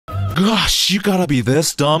Gosh, you gotta be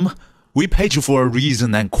this dumb. We paid you for a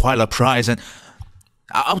reason and quite a price, and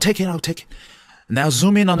I'll take it. Now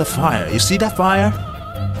zoom in on the fire. You see that fire?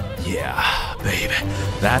 Yeah, baby,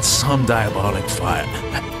 that's some diabolic fire.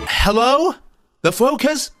 Hello? The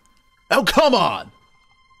focus? Oh, come on!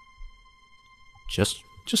 Just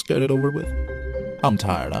get it over with. I'm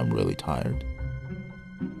tired. I'm really tired.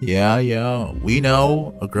 Yeah, we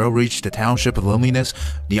know. A girl reached the township of loneliness,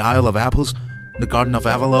 the Isle of Apples, the Garden of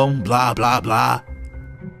Avalon, blah, blah, blah.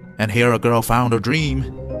 And here a girl found her dream.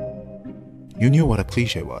 You knew what a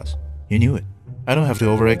cliche was. You knew it. I don't have to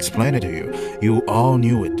over-explain it to you. You all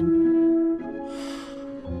knew it.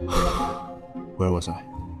 Where was I?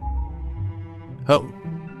 Oh.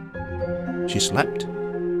 She slept.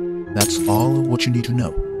 That's all what you need to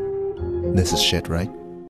know. This is shit, right?